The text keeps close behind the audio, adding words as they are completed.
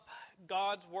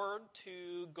God's Word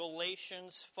to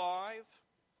Galatians 5.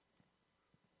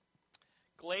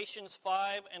 Galatians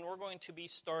 5, and we're going to be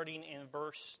starting in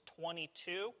verse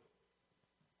 22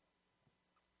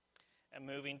 and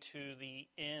moving to the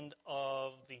end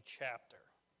of the chapter.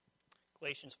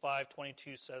 Galatians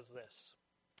 5:22 says this: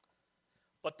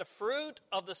 "But the fruit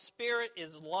of the Spirit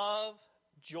is love,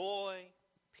 joy,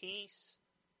 peace,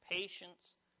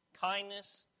 patience,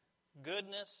 kindness,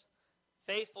 goodness,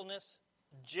 faithfulness,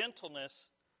 gentleness,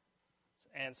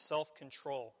 and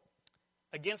self-control.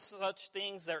 Against such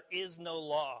things there is no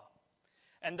law.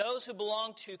 And those who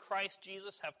belong to Christ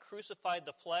Jesus have crucified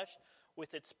the flesh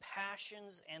with its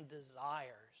passions and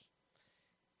desires.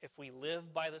 If we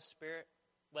live by the Spirit,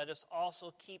 let us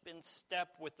also keep in step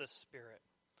with the Spirit.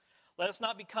 Let us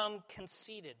not become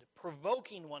conceited,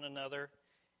 provoking one another,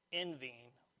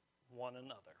 envying one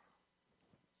another."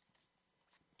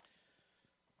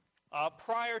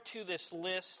 Prior to this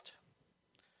list,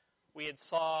 we had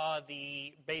saw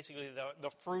the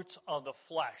fruits of the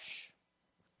flesh.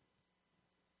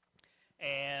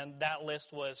 And that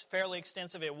list was fairly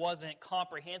extensive. It wasn't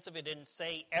comprehensive. It didn't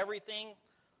say everything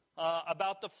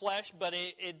about the flesh, but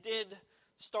it did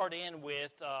start in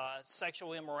with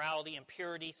sexual immorality,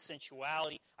 impurity,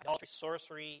 sensuality, idolatry,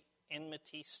 sorcery,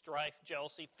 enmity, strife,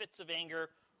 jealousy, fits of anger,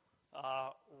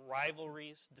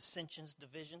 rivalries, dissensions,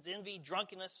 divisions, envy,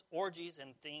 drunkenness, orgies,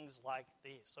 and things like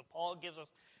these. So Paul gives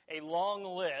us a long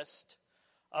list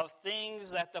of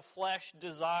things that the flesh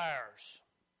desires.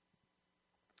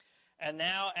 And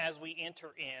now as we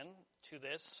enter into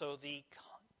this, so the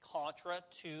contra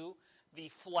to the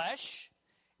flesh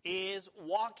is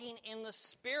walking in the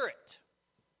Spirit.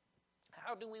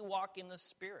 How do we walk in the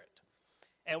Spirit?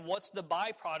 And what's the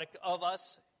byproduct of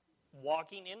us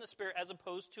walking in the Spirit as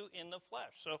opposed to in the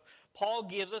flesh? So Paul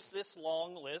gives us this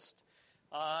long list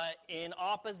in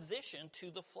opposition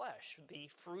to the flesh, the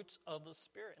fruits of the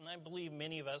Spirit. And I believe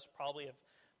many of us probably have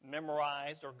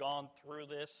memorized or gone through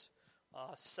this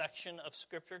section of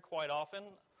Scripture quite often.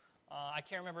 I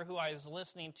can't remember who I was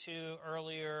listening to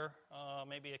earlier,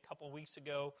 maybe a couple weeks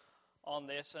ago on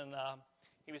this, and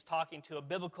he was talking to a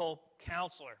biblical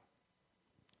counselor.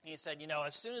 He said,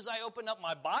 as soon as I open up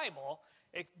my Bible,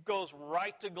 it goes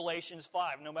right to Galatians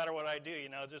 5, no matter what I do,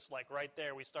 just like right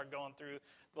there. We start going through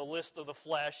the list of the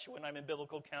flesh when I'm in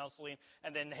biblical counseling,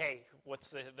 and then, hey,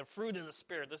 what's the fruit of the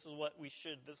Spirit? This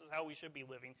is how we should be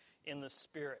living in the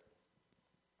Spirit.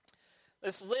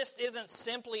 This list isn't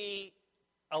simply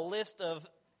a list of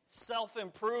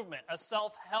self-improvement, a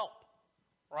self-help,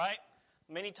 right?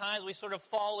 Many times we sort of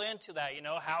fall into that,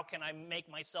 how can I make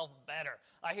myself better?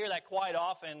 I hear that quite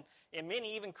often in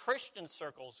many even Christian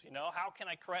circles, how can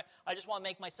I just want to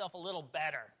make myself a little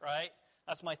better, right?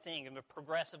 That's my thing, I'm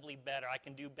progressively better. I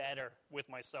can do better with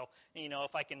myself. And,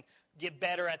 if I can get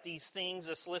better at these things,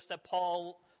 this list that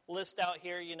Paul lists out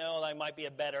here, I might be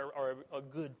a better or a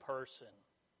good person.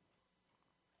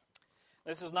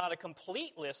 This is not a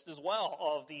complete list as well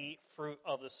of the fruit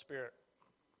of the Spirit.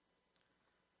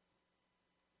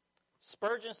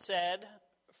 Spurgeon said,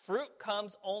 "Fruit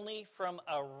comes only from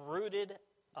a rooted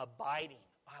abiding."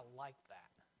 I like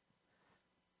that.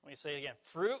 Let me say it again.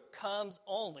 Fruit comes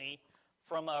only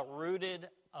from a rooted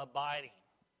abiding.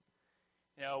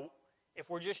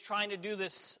 If we're just trying to do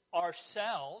this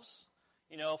ourselves,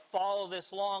 follow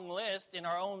this long list in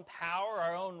our own power,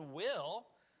 our own will,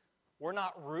 we're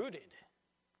not rooted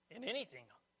in anything.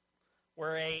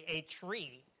 We're a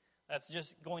tree that's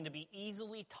just going to be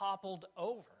easily toppled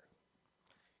over.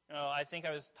 I think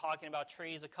I was talking about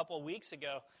trees a couple of weeks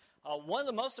ago. One of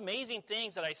the most amazing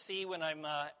things that I see when I'm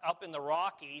up in the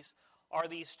Rockies are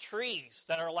these trees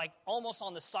that are like almost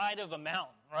on the side of a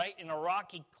mountain, right, in a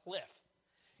rocky cliff.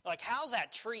 Like, how's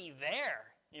that tree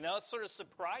there? It's sort of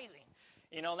surprising.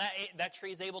 That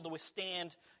tree is able to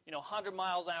withstand, 100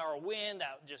 miles an hour wind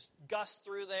that just gusts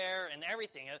through there and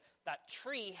everything. That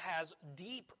tree has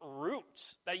deep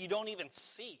roots that you don't even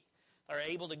see. They're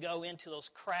able to go into those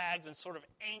crags and sort of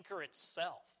anchor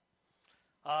itself.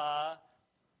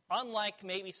 Unlike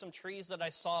maybe some trees that I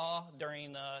saw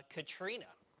during Katrina,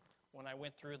 when I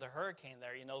went through the hurricane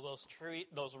there,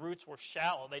 those roots were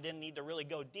shallow. They didn't need to really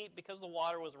go deep because the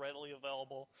water was readily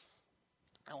available.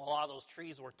 And a lot of those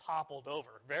trees were toppled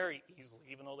over very easily,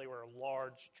 even though they were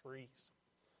large trees.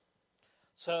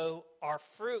 So our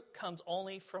fruit comes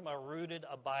only from a rooted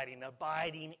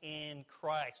abiding in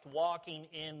Christ, walking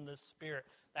in the Spirit.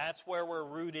 That's where we're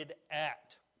rooted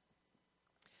at.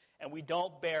 And we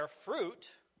don't bear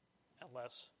fruit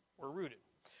unless we're rooted.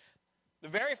 The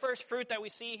very first fruit that we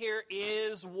see here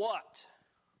is what?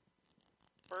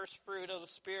 First fruit of the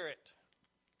Spirit.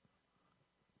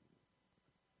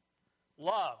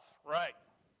 Love, right.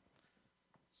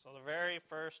 So the very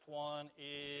first one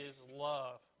is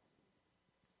love.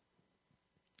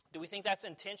 Do we think that's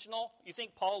intentional? You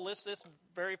think Paul lists this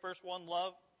very first one,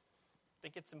 love?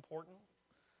 Think it's important?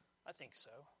 I think so.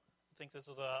 I think this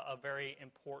is a very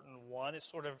important one. It's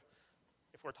sort of,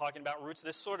 if we're talking about roots,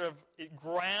 this sort of, it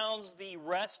grounds the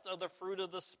rest of the fruit of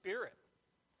the Spirit.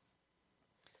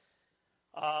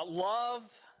 Love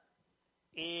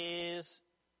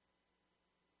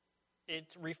it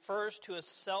refers to a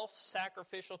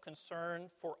self-sacrificial concern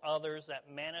for others that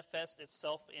manifests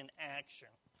itself in action.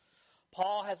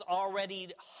 Paul has already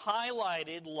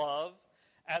highlighted love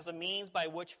as a means by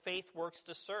which faith works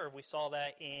to serve. We saw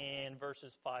that in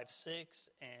verses 5, 6,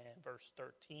 and verse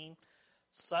 13.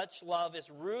 Such love is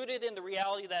rooted in the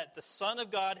reality that the Son of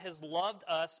God has loved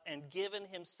us and given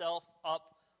himself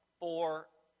up for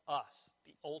us.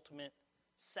 The ultimate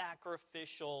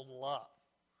sacrificial love.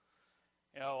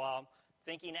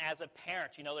 Thinking as a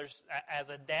parent, as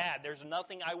a dad, there's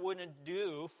nothing I wouldn't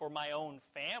do for my own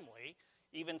family,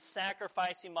 even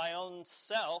sacrificing my own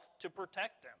self to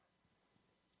protect them.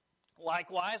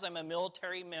 Likewise, I'm a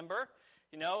military member,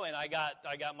 and I got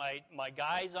my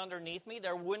guys underneath me.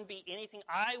 There wouldn't be anything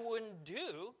I wouldn't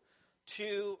do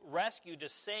to rescue, to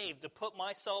save, to put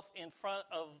myself in front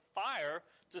of fire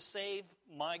to save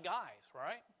my guys,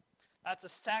 right? That's a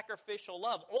sacrificial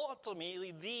love.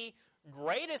 Ultimately, the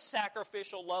greatest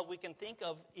sacrificial love we can think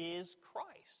of is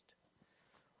Christ.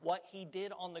 What he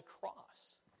did on the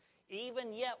cross.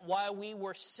 Even yet, while we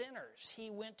were sinners, he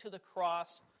went to the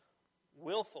cross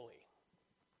willfully.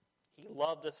 He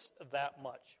loved us that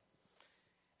much.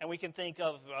 And we can think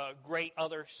of great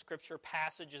other scripture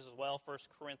passages as well. 1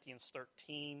 Corinthians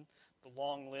 13, the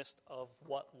long list of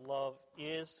what love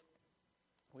is.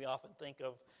 We often think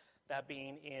of that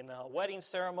being in wedding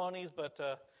ceremonies, but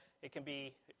it can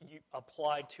be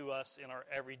applied to us in our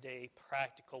everyday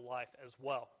practical life as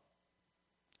well.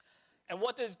 And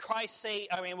what did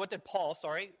Paul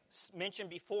mention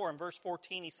before in verse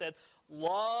 14? He said,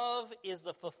 love is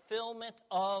the fulfillment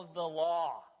of the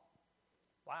law.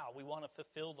 Wow, we want to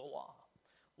fulfill the law.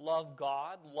 Love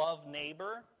God, love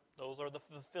neighbor. Those are the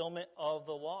fulfillment of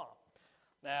the law.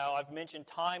 Now, I've mentioned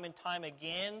time and time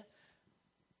again,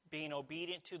 being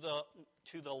obedient to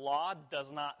the law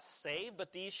does not save,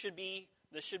 but this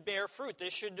should bear fruit.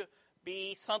 This should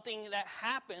be something that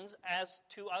happens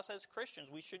to us as Christians.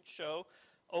 We should show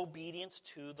obedience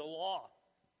to the law.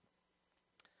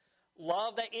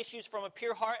 Love that issues from a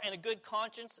pure heart and a good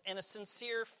conscience and a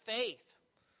sincere faith.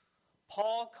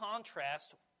 Paul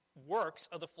contrasts works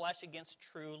of the flesh against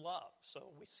true love.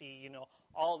 So we see,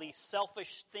 all these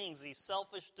selfish things, these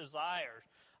selfish desires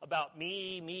about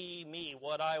me,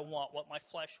 what I want, what my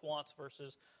flesh wants,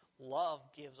 versus love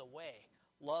gives away.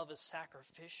 Love is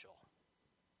sacrificial.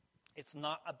 It's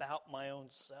not about my own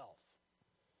self.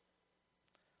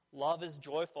 Love is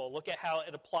joyful. Look at how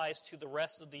it applies to the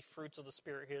rest of the fruits of the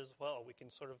Spirit here as well. We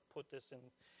can sort of put this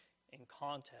in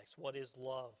context. What is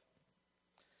love?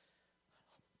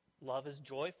 Love is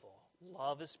joyful.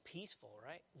 Love is peaceful,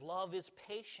 right? Love is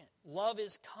patient. Love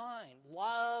is kind.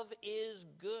 Love is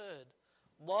good.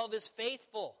 Love is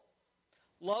faithful.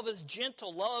 Love is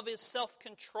gentle. Love is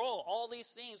self-control. All these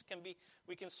things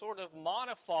we can sort of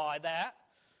modify that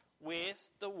with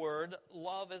the word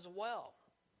love as well.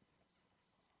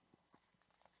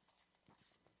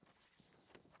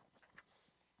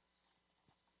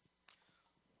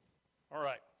 All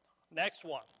right, next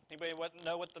one. Anybody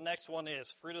know what the next one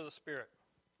is? Fruit of the Spirit.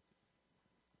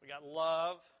 We got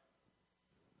love,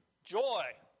 joy.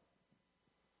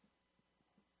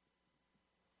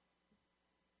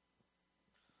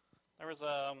 There was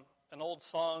an old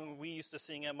song we used to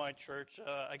sing at my church.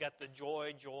 I got the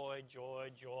joy, joy, joy,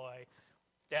 joy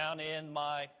down in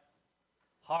my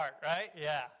heart, right?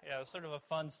 Yeah, it was sort of a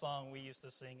fun song we used to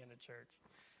sing in the church.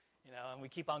 And we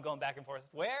keep on going back and forth.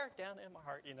 Where? Down in my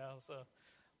heart, so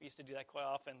we used to do that quite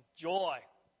often. Joy.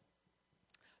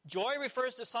 Joy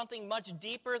refers to something much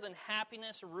deeper than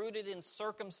happiness rooted in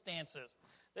circumstances.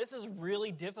 This is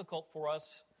really difficult for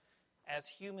us as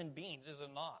human beings, is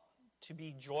it not? To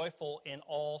be joyful in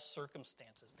all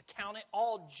circumstances, to count it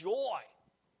all joy.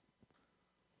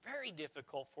 Very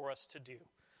difficult for us to do.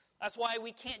 That's why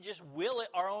we can't just will it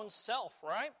our own self,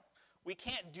 right? We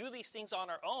can't do these things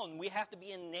on our own. We have to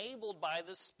be enabled by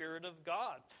the Spirit of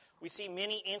God. We see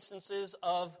many instances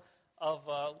of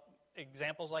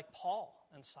examples like Paul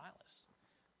and Silas.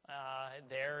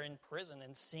 They're in prison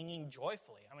and singing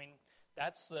joyfully.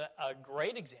 That's a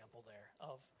great example there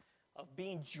of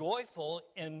being joyful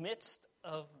in the midst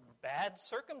of bad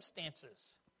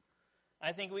circumstances.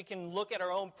 I think we can look at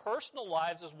our own personal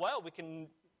lives as well. We can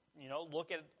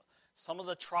Look at some of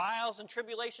the trials and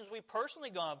tribulations we've personally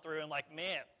gone through and like,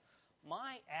 man,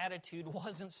 my attitude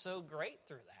wasn't so great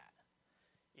through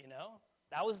that.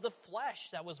 That was the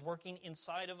flesh that was working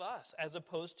inside of us as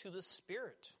opposed to the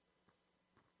Spirit.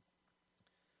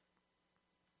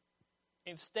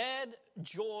 Instead,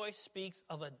 joy speaks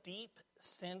of a deep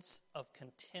sense of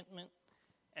contentment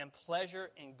and pleasure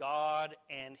in God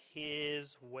and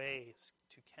His ways.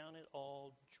 To count it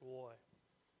all joy.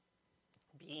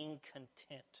 Being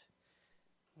content,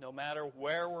 no matter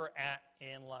where we're at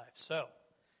in life. So,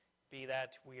 be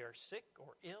that we are sick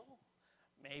or ill,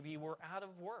 maybe we're out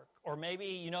of work, or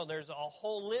maybe, there's a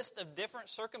whole list of different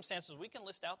circumstances we can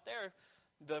list out there.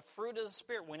 The fruit of the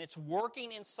Spirit, when it's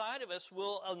working inside of us,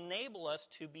 will enable us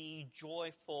to be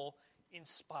joyful in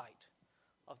spite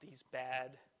of these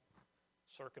bad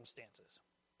circumstances.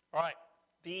 All right,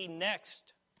 the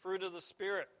next fruit of the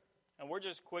Spirit, and we're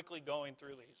just quickly going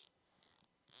through these.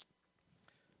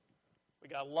 We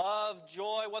got love,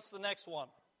 joy. What's the next one?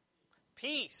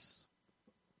 Peace.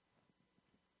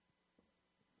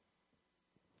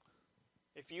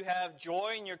 If you have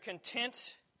joy and you're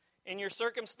content in your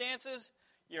circumstances,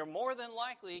 you're more than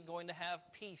likely going to have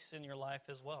peace in your life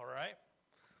as well, right?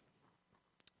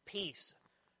 Peace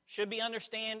should be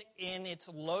understood in its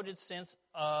loaded sense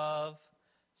of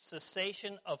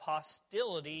cessation of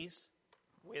hostilities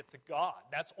with God.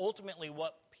 That's ultimately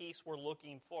what peace we're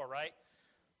looking for, right?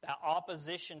 That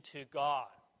opposition to God.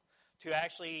 To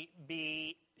actually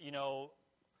be,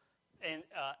 and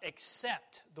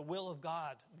accept the will of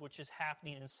God, which is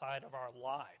happening inside of our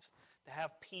lives. To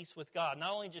have peace with God.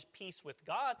 Not only just peace with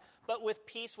God, but with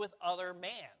peace with other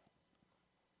man.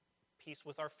 Peace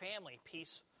with our family.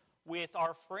 Peace with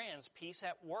our friends. Peace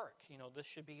at work. This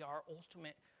should be our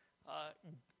ultimate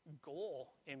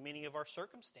goal in many of our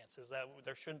circumstances. That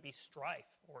there shouldn't be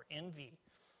strife or envy.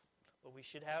 But we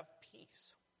should have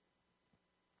peace.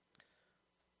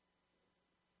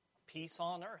 Peace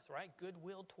on earth, right?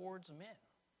 Goodwill towards men.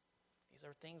 These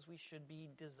are things we should be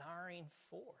desiring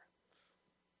for.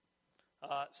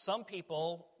 Some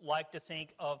people like to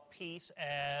think of peace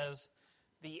as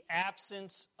the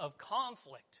absence of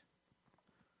conflict.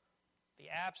 The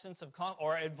absence of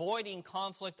or avoiding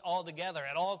conflict altogether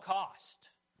at all cost.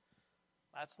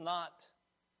 That's not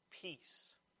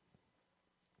peace.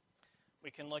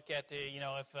 We can look at,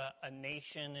 if a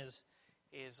nation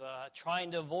is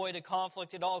trying to avoid a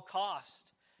conflict at all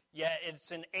cost, yet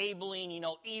it's enabling,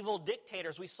 evil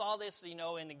dictators. We saw this,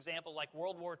 in examples like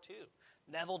World War II.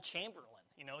 Neville Chamberlain,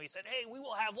 he said, hey, we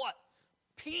will have what?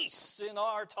 Peace in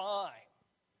our time.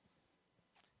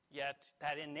 Yet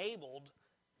that enabled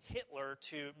Hitler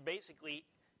to basically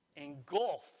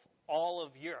engulf all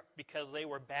of Europe because they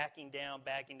were backing down.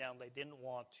 They didn't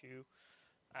want to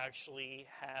actually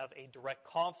have a direct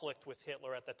conflict with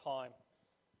Hitler at the time.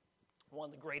 One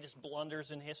of the greatest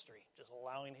blunders in history, just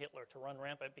allowing Hitler to run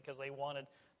rampant because they wanted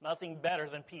nothing better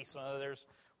than peace. There's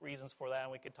reasons for that,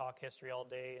 and we could talk history all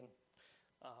day, and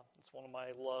it's one of my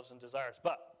loves and desires.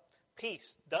 But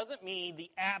peace doesn't mean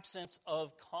the absence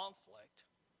of conflict,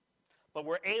 but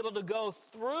we're able to go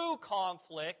through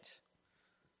conflict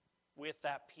with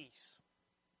that peace.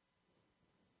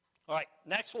 All right,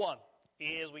 next one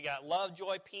is we got love,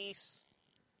 joy, peace.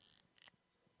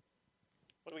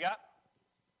 What do we got?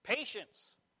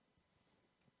 Patience.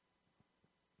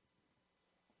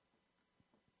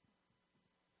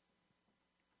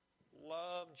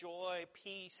 Love, joy,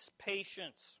 peace,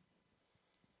 patience.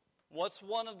 What's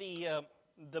one of the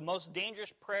most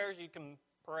dangerous prayers you can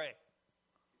pray?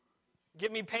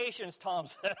 Give me patience, Tom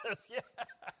says.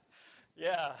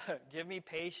 Yeah, give me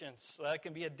patience. That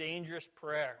can be a dangerous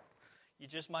prayer. You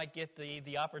just might get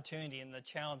the opportunity and the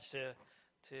challenge to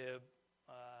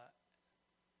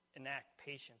enact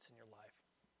patience in your life.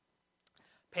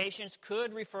 Patience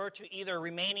could refer to either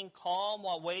remaining calm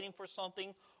while waiting for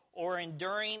something or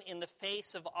enduring in the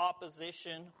face of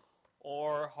opposition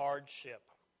or hardship.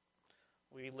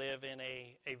 We live in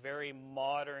a very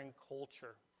modern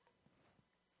culture.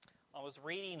 I was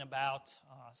reading about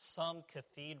some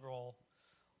cathedral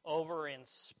over in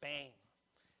Spain,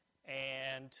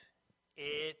 and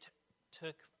it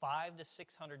took 500 to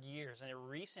 600 years, and it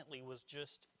recently was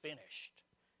just finished.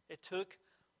 It took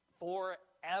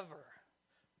forever,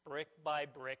 brick by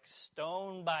brick,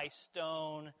 stone by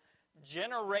stone,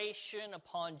 generation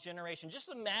upon generation. Just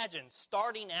imagine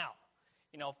starting out,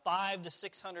 500 to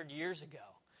 600 years ago.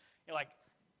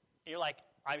 You're like,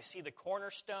 I see the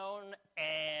cornerstone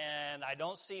and I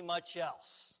don't see much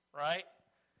else, right?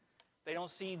 They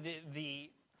don't see the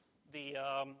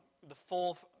the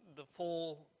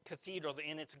full cathedral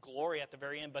in its glory at the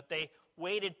very end, but they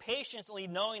waited patiently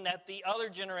knowing that the other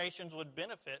generations would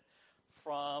benefit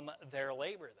from their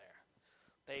labor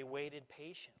there. They waited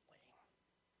patiently,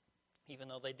 even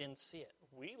though they didn't see it.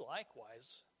 We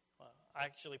likewise,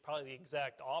 actually probably the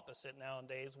exact opposite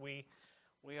nowadays. We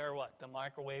are what? The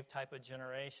microwave type of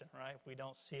generation, right? If we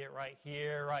don't see it right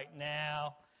here, right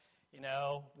now,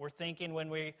 we're thinking when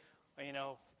we,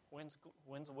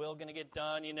 when's Will going to get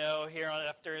done, here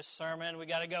after his sermon? We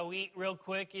got to go eat real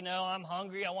quick, I'm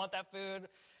hungry, I want that food,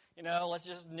 let's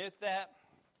just nuke that.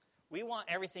 We want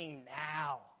everything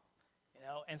now,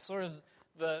 and sort of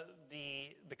the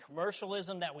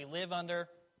commercialism that we live under,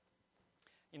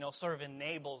 sort of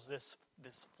enables this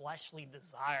fleshly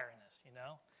desire in us,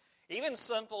 Even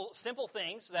simple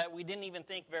things that we didn't even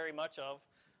think very much of,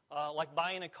 like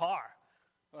buying a car.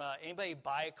 Anybody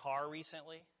buy a car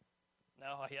recently?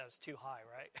 No? Oh, yeah, it's too high,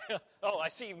 right? Oh, I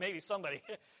see maybe somebody.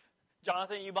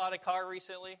 Jonathan, you bought a car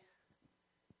recently?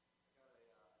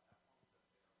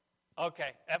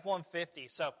 Okay, F-150.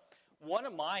 So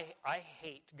I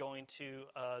hate going to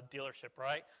a dealership,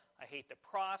 right? I hate the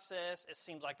process. It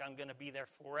seems like I'm going to be there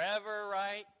forever,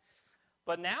 right?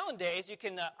 But nowadays, you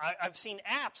can. I've seen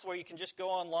apps where you can just go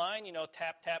online,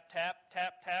 tap, tap, tap,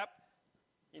 tap, tap,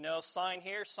 sign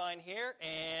here,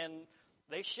 and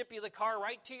they ship you the car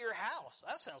right to your house.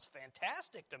 That sounds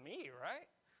fantastic to me, right?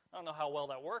 I don't know how well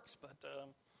that works, but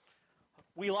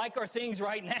we like our things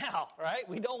right now, right?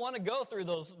 We don't want to go through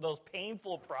those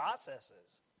painful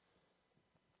processes.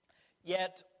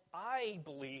 Yet, I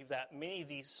believe that many of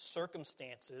these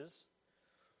circumstances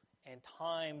and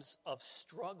times of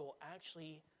struggle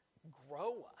actually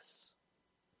grow us.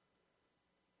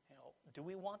 Do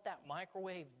we want that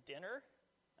microwave dinner?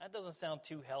 That doesn't sound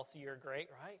too healthy or great,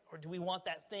 right? Or do we want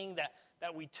that thing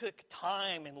that we took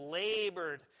time and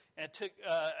labored and took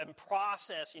and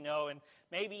processed, and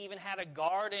maybe even had a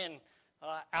garden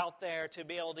out there to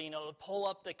be able to, pull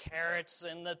up the carrots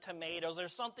and the tomatoes.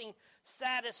 There's something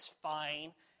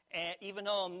satisfying, and even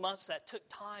though that took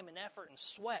time and effort and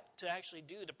sweat to actually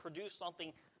do, to produce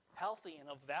something healthy and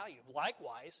of value.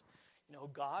 Likewise,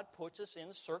 God puts us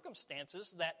in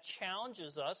circumstances that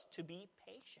challenges us to be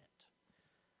patient,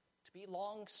 to be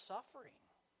long-suffering.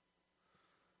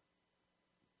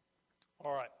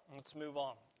 All right, let's move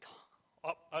on.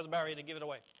 Oh, I was about ready to give it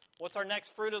away. What's our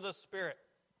next fruit of the Spirit?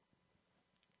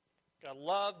 Got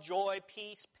love, joy,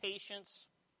 peace, patience.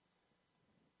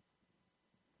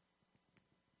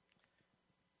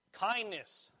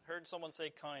 Kindness. Heard someone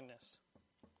say kindness.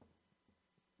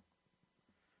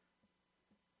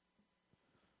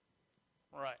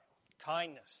 Right.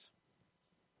 Kindness.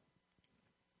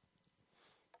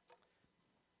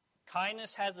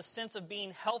 Kindness has a sense of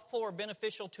being helpful or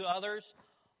beneficial to others,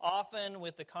 often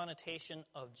with the connotation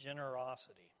of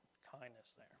generosity.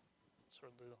 Kindness there.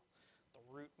 Sort of the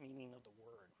root meaning of the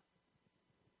word.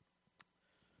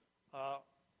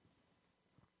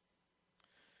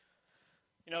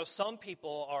 Some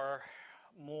people are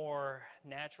more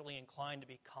naturally inclined to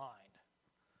be kind,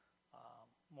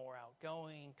 more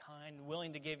outgoing, kind,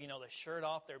 willing to give, the shirt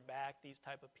off their back, these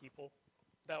type of people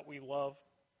that we love.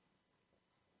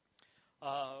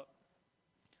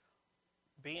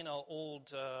 Being an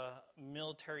old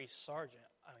military sergeant,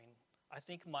 I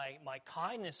think my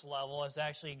kindness level has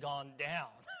actually gone down.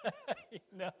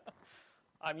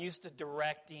 I'm used to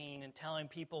directing and telling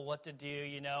people what to do,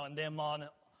 and them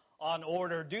on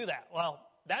order do that. Well,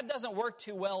 that doesn't work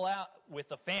too well out with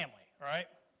the family, right?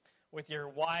 With your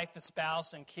wife, a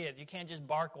spouse, and kids. You can't just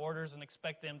bark orders and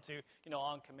expect them to,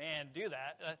 on command do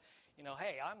that.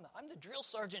 Hey, I'm the drill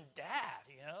sergeant dad,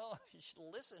 you should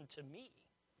listen to me.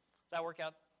 Does that work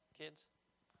out, kids?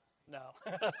 No.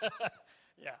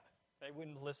 Yeah, they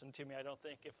wouldn't listen to me, I don't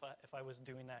think, if I was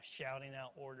doing that, shouting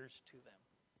out orders to them.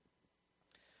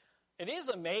 It is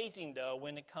amazing, though,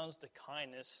 when it comes to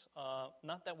kindness,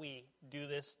 not that we do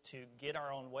this to get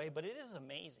our own way, but it is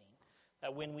amazing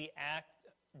that when we act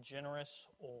generous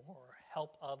or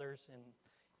help others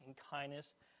in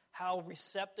kindness, how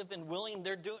receptive and willing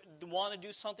they want to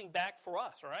do something back for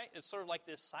us, right? It's sort of like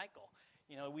this cycle.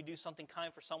 We do something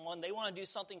kind for someone, they want to do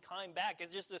something kind back.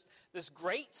 It's just this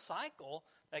great cycle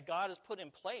that God has put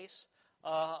in place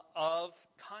of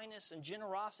kindness and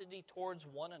generosity towards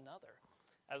one another,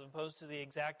 as opposed to the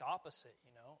exact opposite,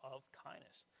 of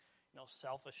kindness.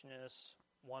 Selfishness,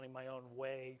 wanting my own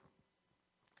way,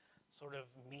 sort of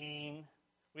mean.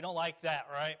 We don't like that,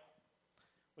 right?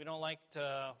 We don't like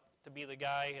to be the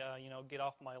guy, get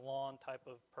off my lawn type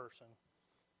of person.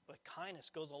 But kindness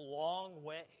goes a long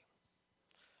way.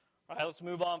 All right, let's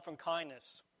move on from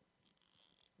kindness.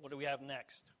 What do we have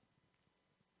next?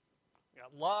 We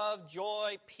got love,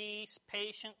 joy, peace,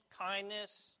 patience,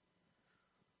 kindness,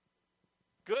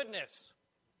 goodness.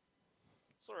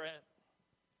 So it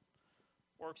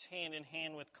works hand in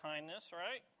hand with kindness,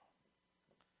 right?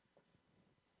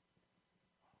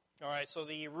 All right, so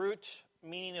the root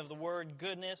meaning of the word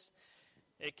goodness,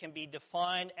 it can be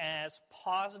defined as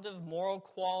positive moral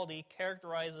quality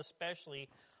characterized especially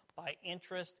by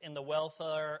interest in the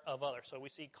welfare of others. So we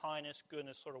see kindness,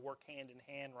 goodness sort of work hand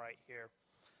in hand right here.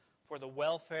 For the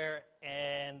welfare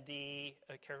and the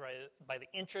characterized by the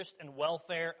interest and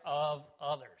welfare of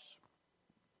others.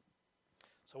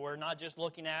 So we're not just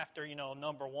looking after,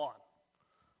 number one.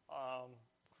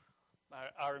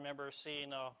 I remember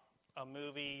seeing a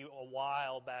movie a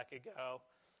while back ago,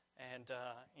 and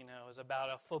it was about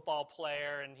a football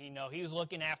player, and he was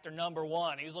looking after number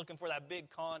one. He was looking for that big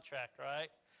contract, right?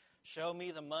 Show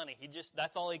me the money.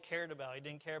 That's all he cared about. He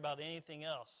didn't care about anything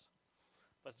else.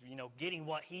 But, getting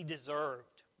what he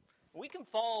deserved. We can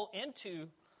fall into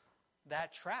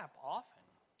that trap often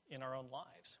in our own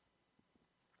lives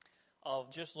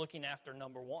of just looking after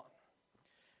number one.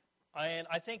 And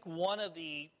I think one of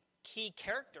the key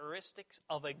characteristics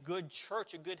of a good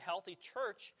church, a good, healthy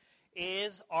church,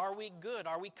 is, are we good?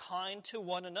 Are we kind to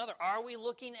one another? Are we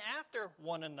looking after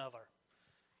one another?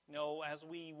 As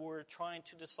we were trying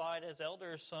to decide as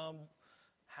elders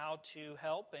how to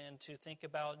help and to think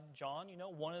about John,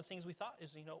 one of the things we thought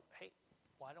is, hey,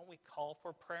 why don't we call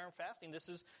for prayer and fasting? This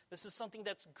is something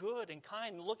that's good and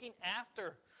kind, looking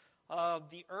after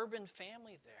the urban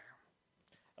family there.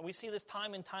 And we see this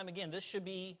time and time again. This should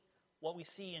be what we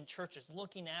see in churches,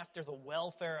 looking after the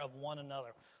welfare of one another.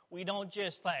 We don't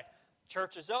just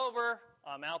church is over,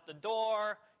 I'm out the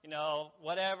door,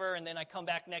 whatever, and then I come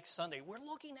back next Sunday. We're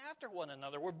looking after one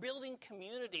another. We're building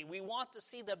community. We want to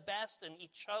see the best in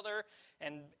each other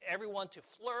and everyone to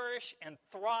flourish and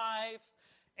thrive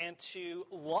and to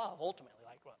love, ultimately,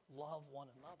 love one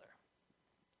another.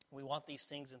 We want these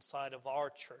things inside of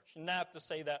our church. Not to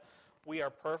say that we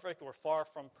are perfect. We're far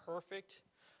from perfect.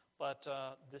 But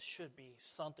this should be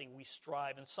something we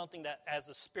strive, and something that as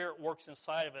the Spirit works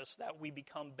inside of us, that we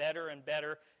become better and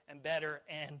better and better,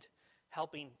 and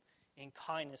helping in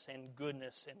kindness and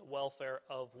goodness and the welfare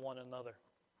of one another.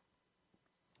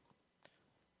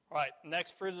 All right,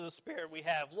 next fruit of the Spirit, we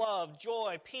have love,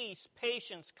 joy, peace,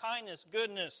 patience, kindness,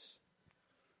 goodness,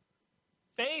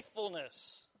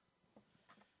 faithfulness.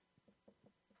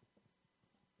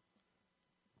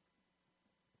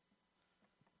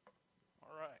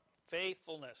 All right,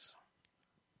 faithfulness.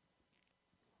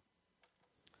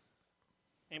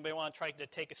 Anybody want to try to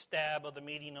take a stab of the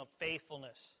meaning of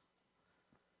faithfulness?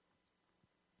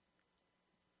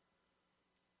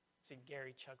 See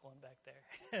Gary chuckling back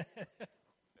there.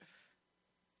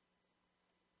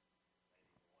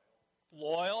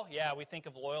 Loyal, yeah, we think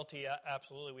of loyalty.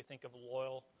 Absolutely, we think of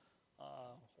loyalty.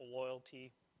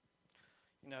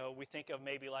 We think of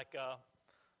maybe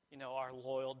our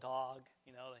loyal dog.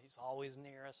 He's always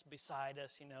near us, beside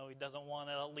us. He doesn't want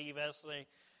to leave us.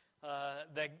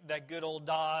 That good old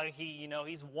dog.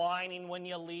 He's whining when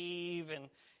you leave, and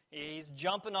he's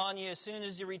jumping on you as soon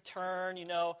as you return.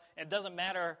 And it doesn't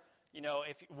matter.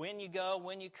 When you go,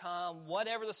 when you come,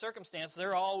 whatever the circumstance,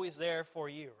 they're always there for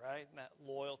you, right? And that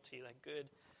loyalty, that good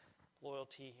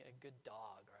loyalty, a good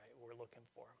dog, right? We're looking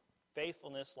for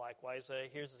faithfulness. Likewise,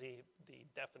 here's the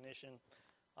definition.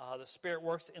 The Spirit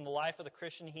works in the life of the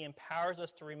Christian. He empowers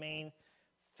us to remain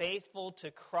faithful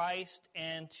to Christ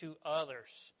and to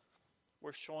others.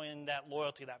 We're showing that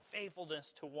loyalty, that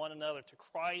faithfulness to one another, to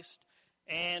Christ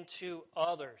and to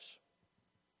others.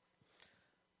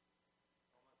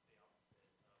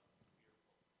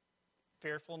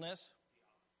 Fearfulness?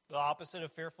 The opposite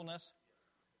of fearfulness?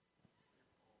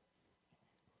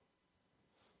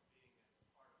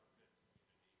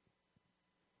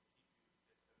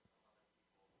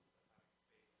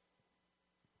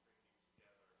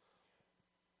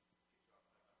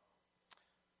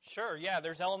 Sure, yeah,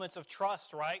 there's elements of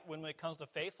trust, right, when it comes to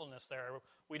faithfulness there.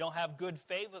 We don't have good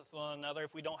faith with one another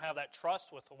if we don't have that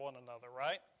trust with one another,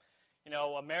 right?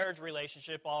 A marriage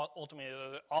relationship ultimately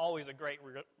is always a great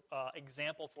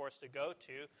example for us to go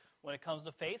to when it comes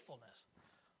to faithfulness,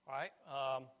 right?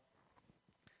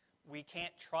 We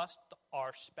can't trust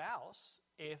our spouse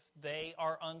if they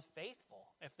are unfaithful,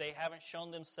 if they haven't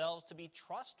shown themselves to be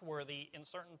trustworthy in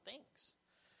certain things.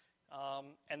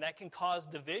 And that can cause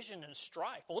division and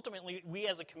strife. Ultimately, we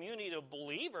as a community of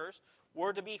believers,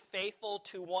 we're to be faithful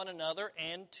to one another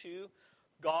and to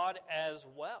God as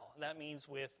well. That means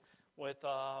with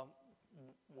our,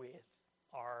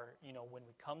 when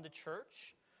we come to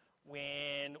church,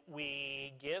 when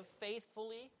we give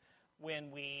faithfully,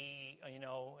 when we,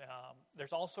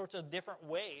 there's all sorts of different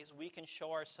ways we can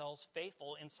show ourselves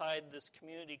faithful inside this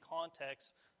community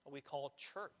context that we call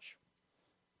church.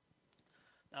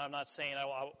 Now, I'm not saying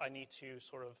I need to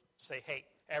sort of say, hey,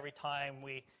 every time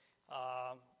we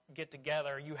get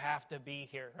together, you have to be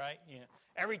here, right?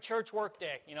 Every church work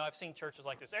day. I've seen churches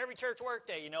like this. Every church work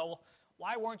day,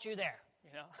 why weren't you there?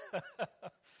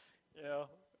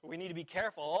 We need to be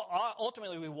careful.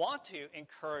 Ultimately, we want to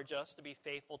encourage us to be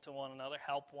faithful to one another,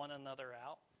 help one another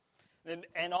out.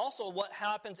 And also what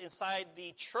happens inside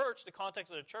the church, the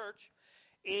context of the church,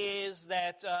 is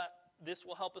that this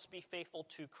will help us be faithful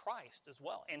to Christ as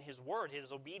well and His Word,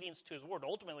 His obedience to His Word.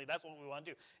 Ultimately, that's what we want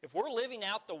to do. If we're living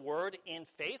out the Word in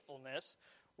faithfulness,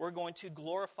 we're going to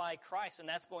glorify Christ, and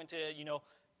that's going to,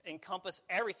 encompass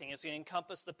everything. It's going to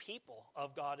encompass the people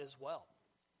of God as well.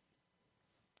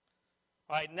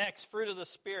 All right, next, fruit of the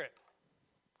Spirit.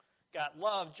 Got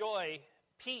love, joy,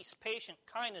 peace, patience,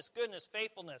 kindness, goodness,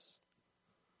 faithfulness.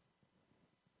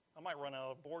 I might run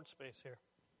out of board space here.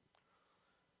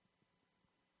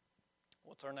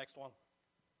 What's our next one?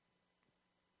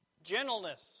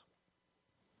 Gentleness.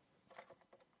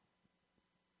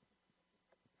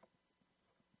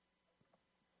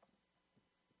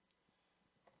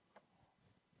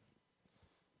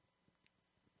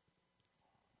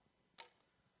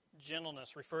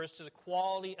 Gentleness refers to the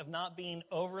quality of not being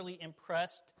overly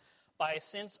impressed by a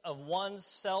sense of one's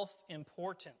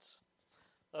self-importance,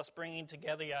 thus bringing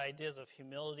together the ideas of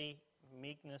humility,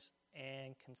 meekness,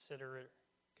 and consideration.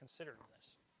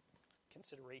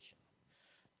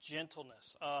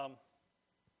 Gentleness.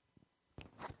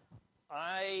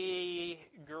 I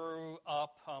grew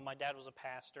up, my dad was a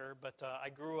pastor, but I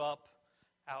grew up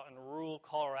out in rural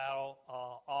Colorado,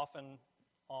 often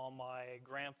on my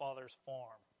grandfather's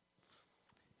farm.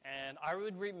 And I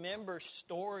would remember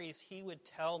stories he would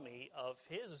tell me of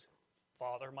his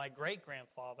father, my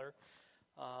great-grandfather,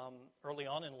 early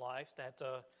on in life, that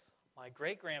my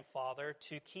great-grandfather,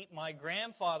 to keep my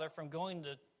grandfather from going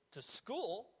to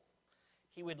school,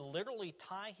 he would literally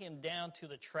tie him down to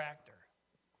the tractor,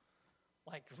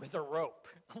 like with a rope.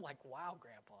 I'm like, wow,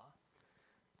 Grandpa,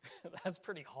 that's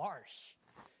pretty harsh.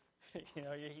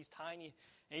 He's tying you.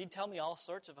 And he'd tell me all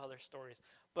sorts of other stories.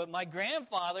 But my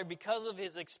grandfather, because of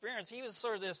his experience, he was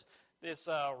sort of this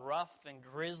rough and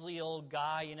grizzly old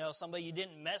guy, somebody you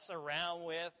didn't mess around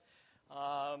with.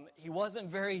 He wasn't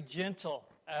very gentle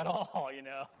at all,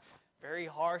 very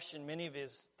harsh in many of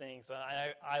his things.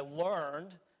 I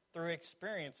learned through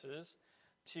experiences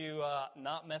to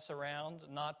not mess around,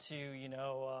 not to,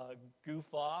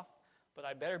 goof off, but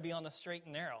I better be on the straight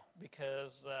and narrow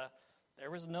because there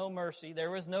was no mercy,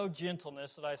 there was no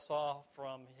gentleness that I saw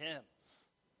from him.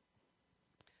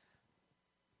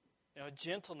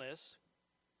 Gentleness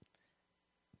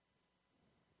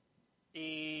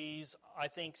is, I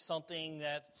think, something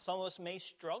that some of us may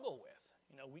struggle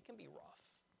with. We can be rough.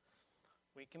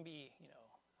 We can be,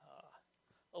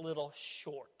 a little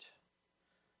short,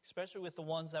 especially with the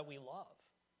ones that we love,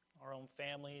 our own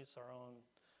families, our own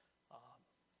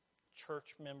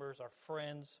church members, our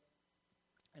friends.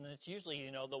 And it's usually,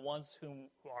 the ones who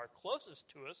are closest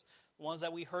to us, the ones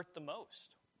that we hurt the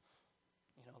most.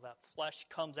 That flesh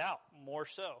comes out more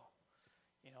so.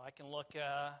 I can look,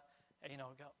 go,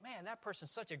 man, that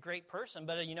person's such a great person.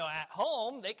 But, at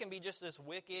home, they can be just this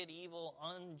wicked, evil,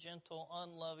 ungentle,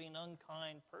 unloving,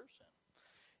 unkind person.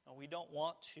 We don't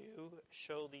want to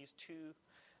show these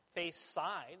two-faced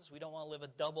sides. We don't want to live a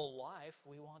double life.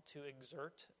 We want to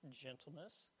exert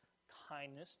gentleness,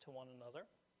 kindness to one another.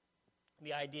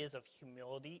 The ideas of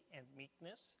humility and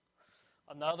meekness.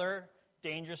 Another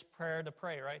dangerous prayer to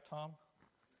pray, right, Tom?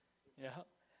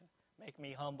 Make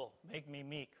me humble, make me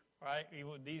meek, right?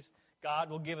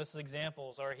 God will give us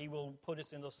examples, or He will put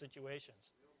us in those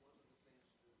situations.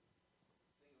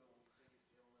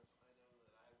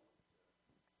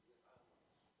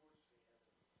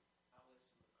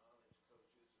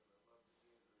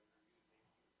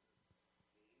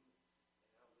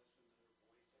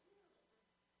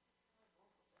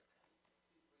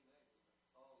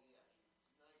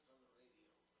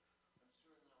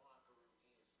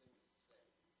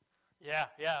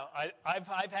 Yeah.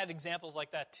 I've had examples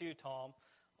like that too, Tom,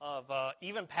 of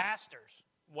even pastors,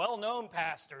 well-known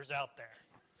pastors out there.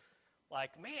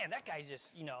 Like, man, that guy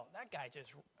just,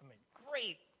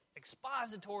 great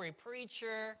expository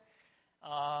preacher.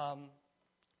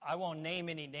 I won't name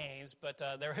any names, but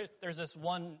there's this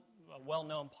one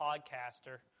well-known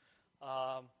podcaster,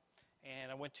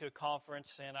 and I went to a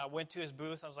conference, and I went to his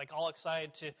booth. I was like all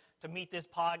excited to meet this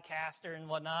podcaster and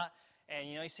whatnot. And,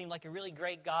 he seemed like a really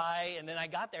great guy. And then I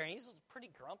got there, and he's a pretty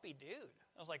grumpy dude.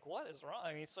 was like, what is wrong? I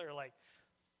mean, he sort of like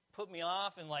put me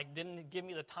off and like didn't give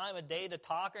me the time of day to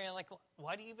talk. And I'm like,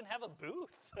 why do you even have a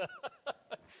booth?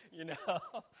 You know?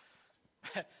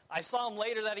 I saw him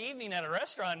later that evening at a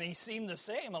restaurant, and he seemed the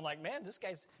same. I'm like, man, this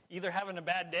guy's either having a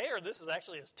bad day or this is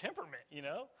actually his temperament, you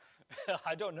know?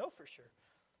 I don't know for sure.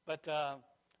 But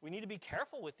we need to be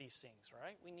careful with these things,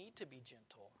 right? We need to be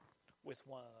gentle with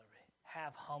one another,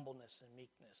 have humbleness and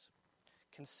meekness,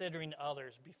 considering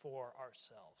others before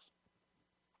ourselves.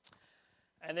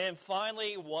 And then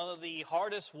finally, one of the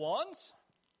hardest ones,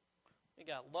 we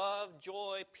got love,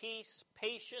 joy, peace,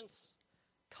 patience,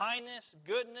 kindness,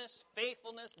 goodness,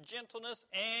 faithfulness, gentleness,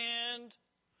 and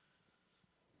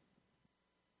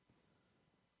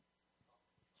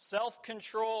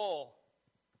self-control.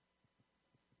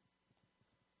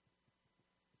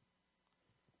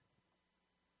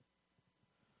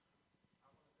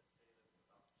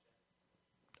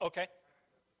 Okay.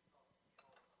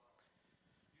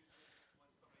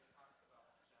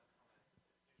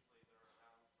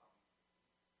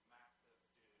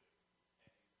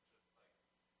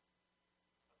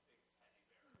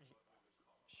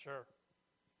 Sure.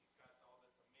 He's got all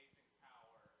this amazing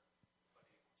power, but he's gentle,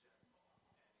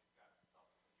 and he's got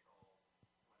self-control when it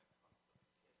comes to the kids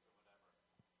or whatever.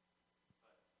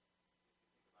 But if you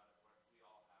think about it, we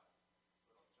all have little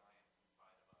giants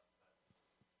inside of us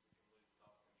that we can lose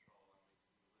self-control and we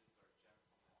can lose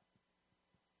our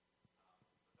gentleness.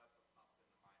 But that's what popped into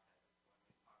my head is when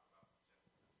we talk about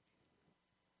gentleness,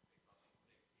 we think about these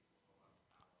big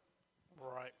people who have power.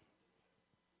 Right.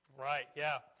 Right,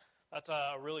 yeah. That's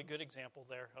a really good example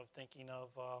there of thinking of,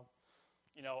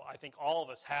 I think all of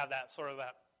us have that sort of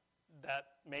that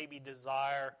maybe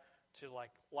desire to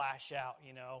like lash out,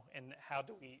 and how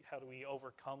do we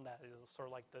overcome that? It's sort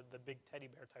of like the big teddy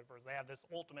bear type person. They have this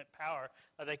ultimate power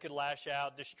that they could lash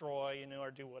out, destroy, or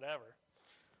do whatever.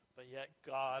 But yet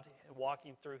God,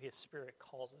 walking through His Spirit,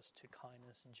 calls us to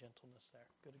kindness and gentleness there.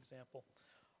 Good example.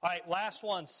 All right, last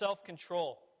one,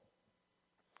 self-control.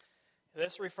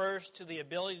 This refers to the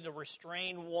ability to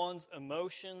restrain one's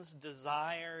emotions,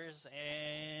 desires,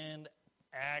 and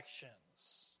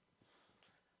actions.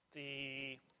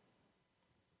 The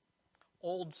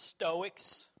old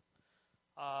Stoics,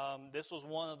 this was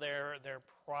one of their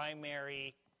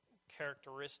primary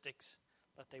characteristics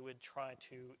that they would try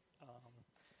to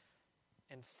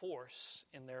enforce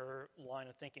in their line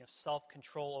of thinking, of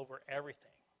self-control over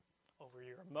everything, over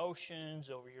your emotions,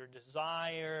 over your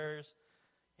desires.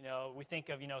 We think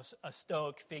of, a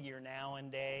Stoic figure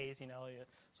nowadays,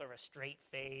 sort of a straight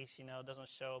face, doesn't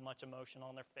show much emotion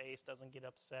on their face, doesn't get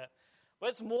upset. But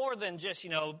it's more than just,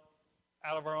 out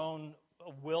of our own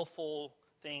willful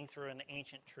thing through an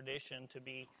ancient tradition to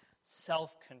be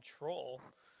self-control.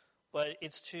 But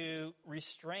it's to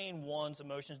restrain one's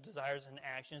emotions, desires, and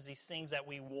actions, these things that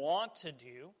we want to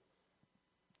do.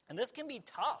 And this can be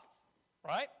tough,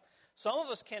 right? Some of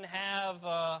us can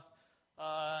have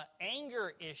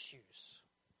anger issues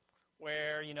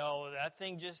where, that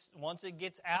thing just, once it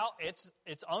gets out, it's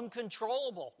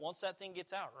uncontrollable once that thing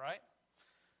gets out, right?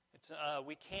 It's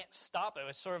we can't stop it.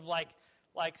 It's sort of like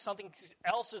something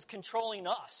else is controlling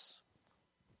us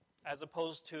as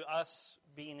opposed to us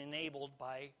being enabled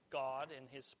by God and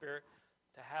His Spirit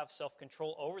to have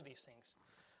self-control over these things.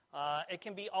 It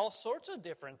can be all sorts of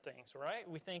different things, right?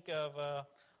 We think of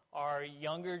our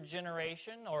younger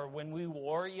generation, or when we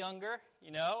were younger,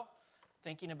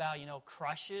 thinking about,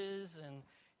 crushes and,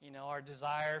 our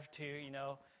desire to,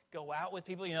 go out with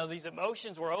people. These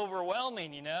emotions were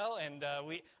overwhelming, and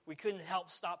we couldn't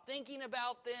help stop thinking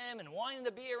about them and wanting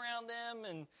to be around them.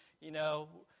 And,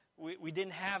 we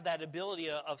didn't have that ability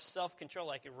of self-control,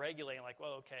 like regulating, like,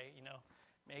 well, okay,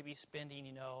 maybe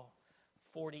spending,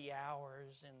 40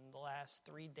 hours in the last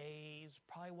 3 days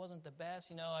probably wasn't the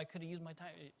best. I could have used my time.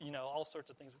 All sorts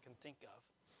of things we can think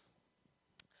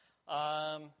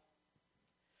of.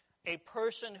 A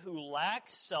person who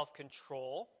lacks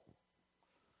self-control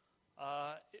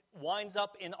winds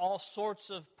up in all sorts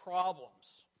of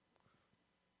problems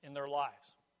in their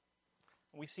lives.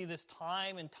 We see this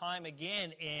time and time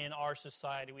again in our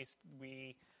society.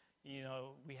 We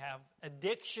have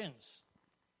addictions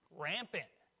rampant.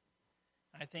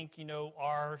 I think,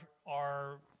 our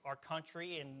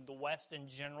country and the West in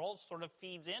general sort of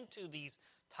feeds into these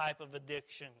type of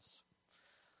addictions.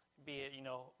 Be it,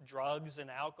 drugs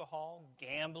and alcohol,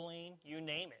 gambling, you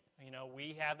name it.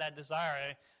 We have that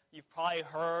desire. You've probably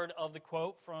heard of the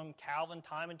quote from Calvin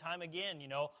time and time again,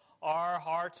 our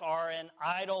hearts are an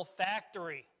idol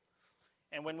factory.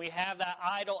 And when we have that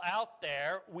idol out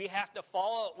there, we have to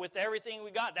follow it with everything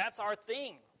we got. That's our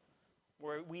thing.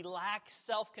 Where we lack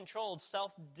self-control,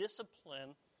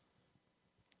 self-discipline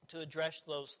to address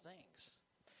those things.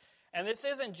 And this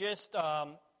isn't just,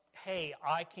 hey,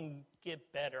 I can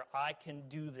get better, I can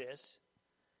do this.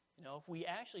 If we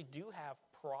actually do have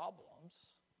problems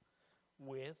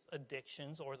with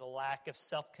addictions or the lack of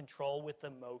self-control with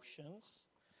emotions,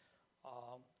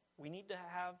 we need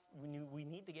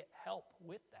to get help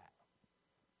with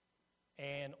that.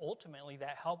 And ultimately,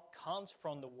 that help comes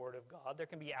from the Word of God. There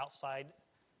can be outside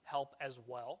help as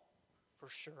well, for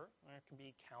sure. There can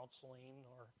be counseling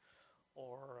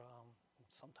or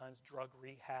sometimes drug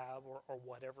rehab or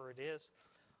whatever it is.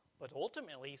 But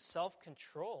ultimately,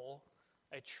 self-control,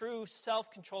 a true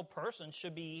self-controlled person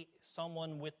should be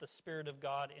someone with the Spirit of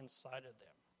God inside of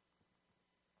them.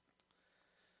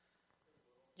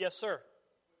 Yes, sir.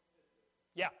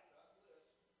 Yeah.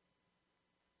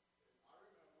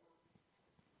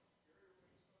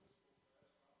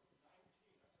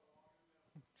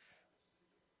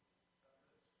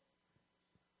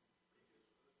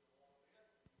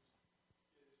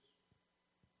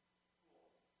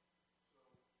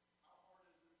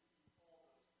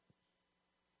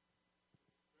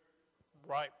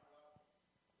 Right.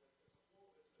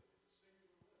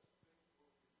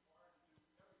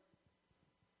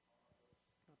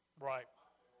 Right.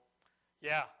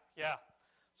 Yeah, yeah.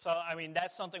 So,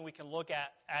 that's something we can look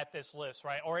at this list,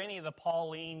 right? Or any of the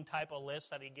Pauline type of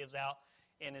lists that he gives out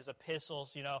in his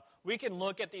epistles. We can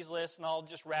look at these lists, and I'll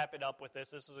just wrap it up with this.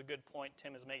 This is a good point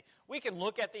Tim has made. We can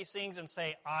look at these things and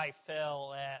say, I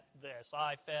fell at this.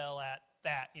 I fell at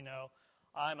that.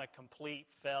 I'm a complete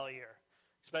failure.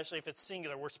 Especially if it's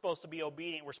singular. We're supposed to be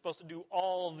obedient. We're supposed to do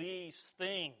all these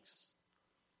things.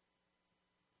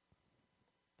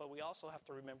 But we also have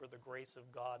to remember the grace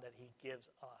of God that He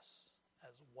gives us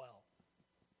as well.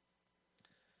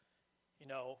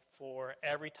 For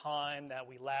every time that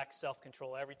we lack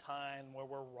self-control, every time where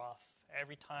we're rough,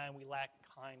 every time we lack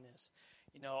kindness,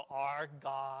 our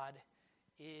God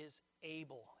is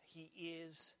able. He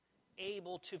is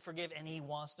able to forgive, and He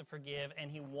wants to forgive,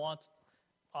 and He wants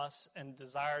us and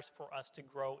desires for us to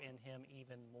grow in Him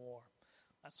even more.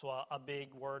 That's what a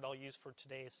big word I'll use for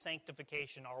today is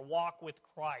sanctification, our walk with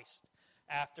Christ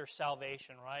after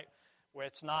salvation, right? Where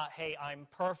it's not, hey, I'm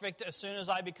perfect as soon as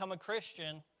I become a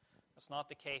Christian. That's not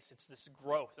the case. It's this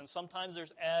growth. And sometimes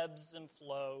there's ebbs and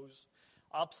flows,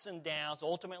 ups and downs.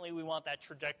 Ultimately, we want that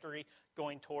trajectory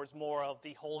going towards more of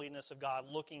the holiness of God,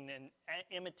 looking and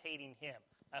imitating Him.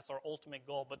 That's our ultimate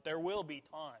goal. But there will be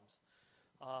times.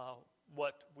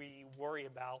 What we worry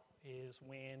about is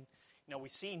when we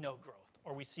see no growth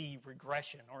or we see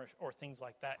regression or things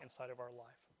like that inside of our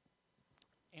life.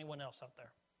 Anyone else out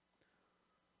there?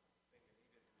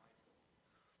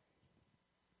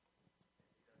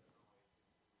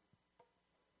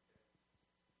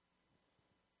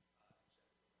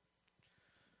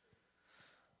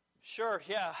 Sure,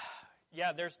 yeah.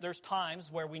 Yeah, there's times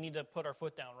where we need to put our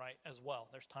foot down, right, as well.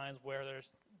 There's times where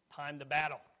there's time to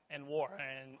battle and war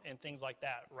and things like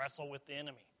that. Wrestle with the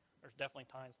enemy. There's definitely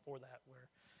times for that where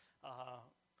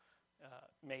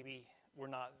maybe we're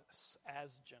not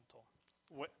as gentle.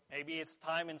 Maybe it's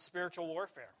time in spiritual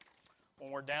warfare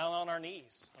when we're down on our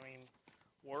knees.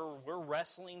 We're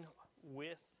wrestling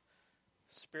with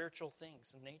spiritual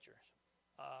things and nature,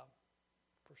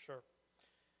 for sure.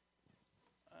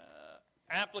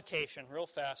 Application, real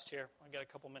fast here. I got a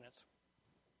couple minutes.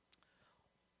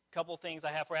 Couple things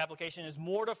I have for application is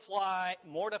mortify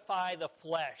the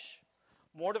flesh.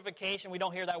 Mortification, we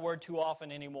don't hear that word too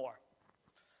often anymore.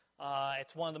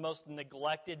 It's one of the most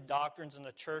neglected doctrines in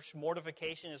the church.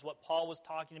 Mortification is what Paul was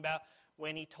talking about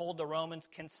when he told the Romans,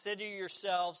 consider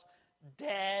yourselves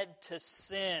dead to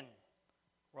sin.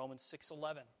 Romans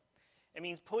 6:11. It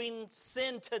means putting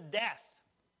sin to death.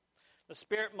 The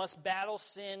Spirit must battle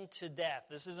sin to death.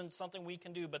 This isn't something we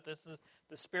can do, but the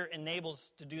Spirit enables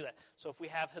us to do that. So if we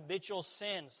have habitual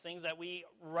sins, things that we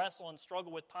wrestle and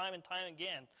struggle with time and time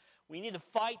again, we need to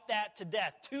fight that to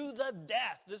death, to the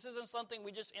death. This isn't something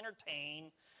we just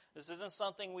entertain. This isn't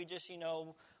something we just,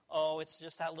 it's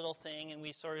just that little thing, and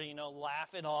we sort of,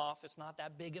 laugh it off. It's not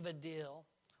that big of a deal.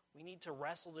 We need to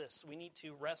wrestle this. We need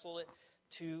to wrestle it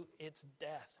to its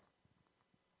death.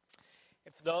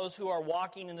 If those who are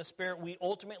walking in the Spirit, we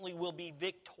ultimately will be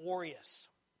victorious.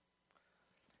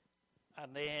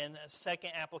 And then a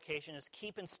second application is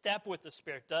keep in step with the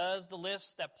Spirit. Does the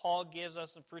list that Paul gives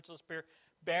us, the fruits of the Spirit,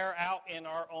 bear out in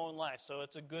our own life? So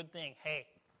it's a good thing. Hey,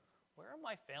 where am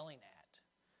I failing at?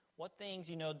 What things,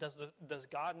 does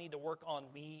God need to work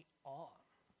on me on?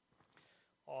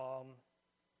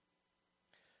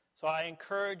 So I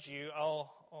encourage you,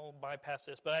 I'll bypass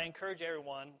this, but I encourage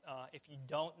everyone, if you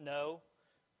don't know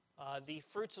The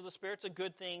fruits of the Spirit's a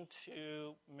good thing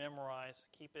to memorize.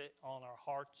 Keep it on our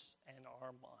hearts and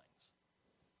our minds.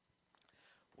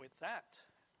 With that,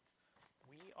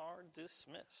 we are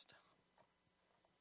dismissed.